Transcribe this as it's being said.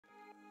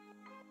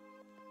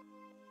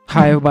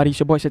Hi everybody, it's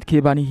your boy Seth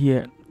K Bani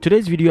here.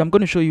 Today's video I'm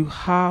going to show you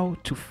how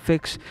to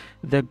fix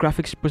the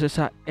graphics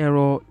processor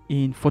error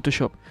in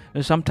Photoshop.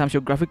 Sometimes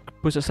your graphic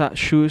processor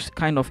shows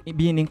kind of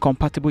being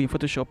incompatible in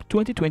Photoshop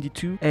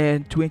 2022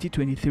 and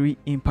 2023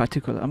 in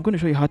particular. I'm going to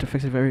show you how to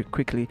fix it very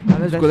quickly. Now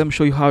let's go. Let me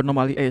show you how it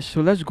normally is. So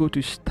let's go to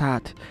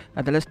start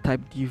and then let's type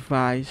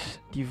device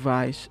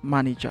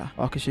manager.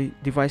 Okay, so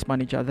device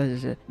manager, that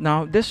is it.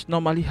 Now this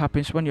normally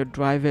happens when your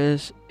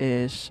drivers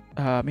is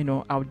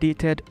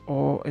outdated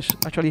or it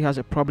actually has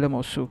a problem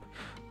or so.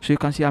 So you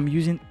can see I'm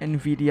using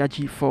NVIDIA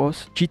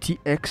GeForce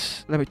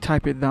GTX. Let me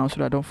type it down so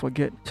that I don't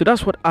forget. So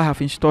that's what I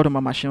have installed on my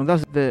machine.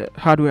 That's the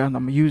hardware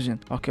I'm using.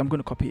 Okay, I'm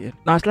going to copy it.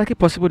 Now it's likely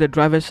possible the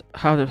drivers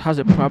has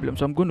a problem.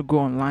 So I'm going to go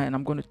online and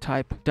I'm going to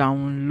type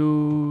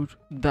download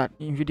that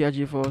NVIDIA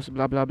GeForce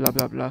blah blah blah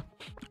blah blah.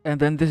 And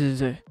then this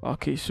is it.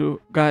 Okay,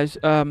 so guys,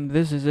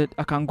 this is it.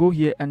 I can go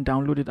here and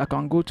download it. I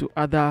can go to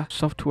other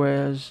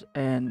softwares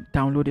and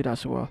download it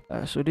as well.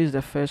 So this is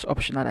the first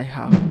option that I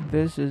have.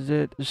 This is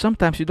it.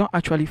 Sometimes you don't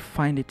actually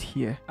find it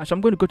here, so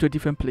I'm going to go to a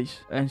different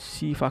place and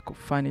see if I could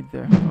find it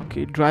there.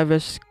 Okay,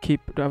 driver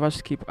skip. I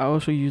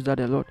also use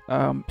that a lot.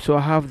 So I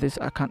have this.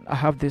 I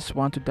have this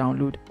one to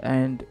download,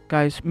 and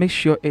guys, make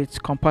sure it's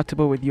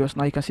compatible with yours.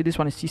 Now you can see this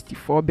one is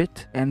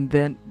 64-bit, and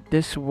then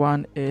this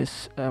one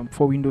is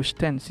for Windows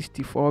 10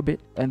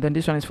 64-bit, and then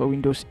this one is for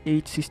Windows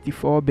 8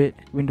 64-bit,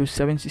 Windows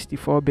 7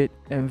 64-bit,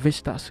 and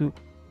Vista. So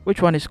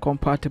which one is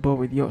compatible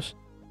with yours?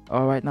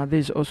 All right, now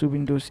this is also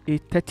Windows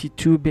 8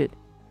 32-bit.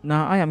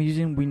 Now I am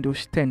using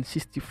Windows 10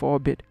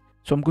 64-bit,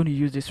 so I'm going to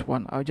use this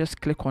one. I'll just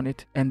click on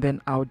it and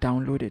then I'll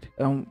download it.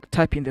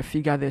 Type in the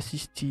figure there,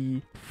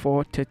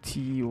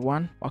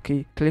 6431.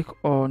 Okay, click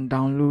on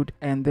download,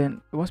 and then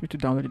it wants me to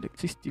download it,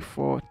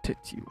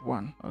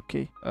 6431.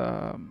 Okay,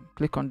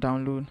 click on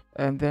download,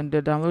 and then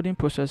the downloading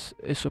process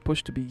is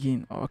supposed to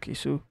begin. Okay,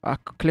 so I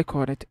click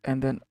on it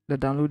and then the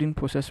downloading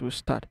process will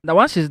start. Now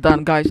once it's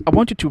done, guys, I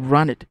want you to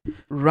run it.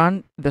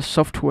 Run the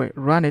software,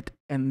 run it,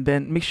 and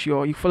then make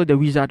sure you follow the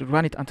wizard,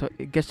 run it until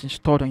it gets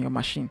installed on your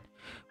machine.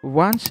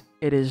 Once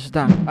it is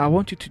done, I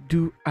want you to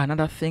do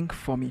another thing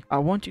for me. I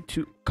want you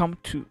to come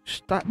to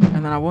start,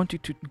 and then I want you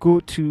to go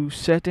to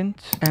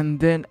settings, and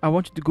then I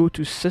want you to go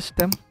to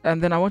system,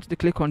 and then I want you to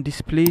click on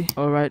display.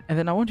 All right, and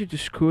then I want you to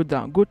scroll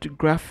down, go to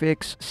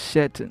graphics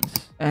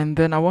settings, and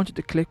then I want you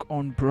to click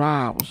on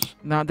browse.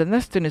 Now the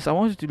next thing is I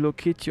want you to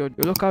locate your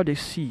local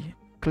DC.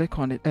 Click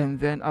on it, and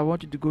then I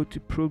want you to go to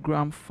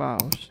program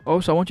files.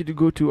 Also I want you to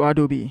go to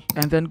Adobe,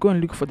 and then go and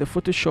look for the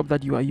Photoshop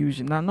that you are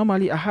using. Now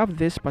normally I have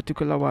this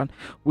particular one,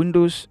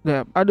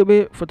 the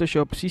Adobe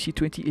Photoshop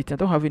CC28. I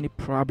don't have any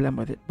problem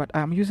with it, but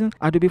I'm using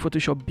Adobe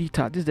Photoshop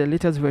Beta. This is the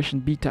latest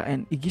version, Beta,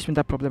 and it gives me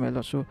that problem a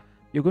lot. So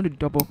you're going to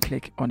double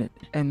click on it,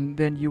 and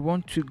then you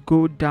want to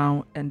go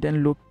down and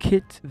then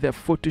locate the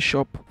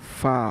Photoshop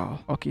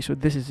file. Okay, so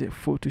this is a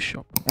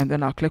Photoshop, and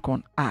then I'll click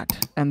on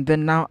add, and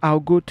then now I'll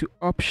go to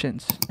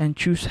options and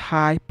choose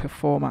high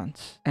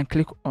performance and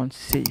click on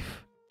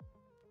save.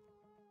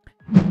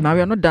 Now we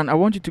are not done. I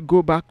want you to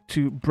go back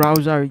to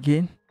browser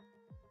again,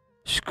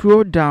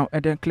 scroll down,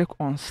 and then click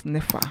on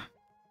sniffer,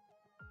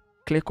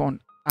 click on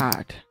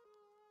add.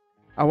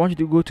 I want you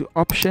to go to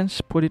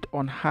options, put it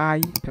on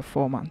high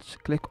performance,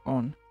 click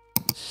on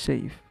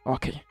save.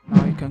 Okay,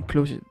 now you can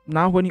close it.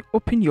 Now when you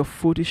open your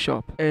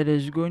Photoshop, it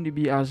is going to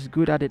be as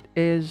good as it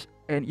is,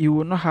 and you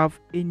will not have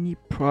any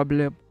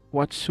problem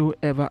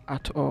whatsoever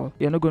at all.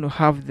 You're not going to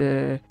have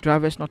the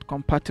drivers not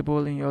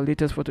compatible in your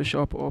latest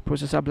Photoshop or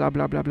processor blah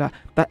blah blah blah.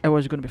 That error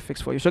is going to be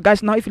fixed for you. So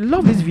guys, now if you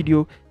love this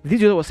video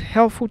was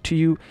helpful to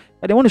you,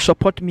 and they want to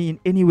support me in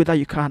any way that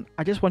you can,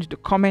 I just want you to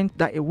comment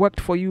that it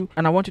worked for you,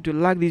 and I want you to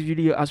like this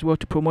video as well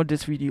to promote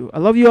this video. I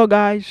love you all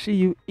guys. See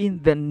you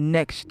in the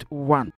next one.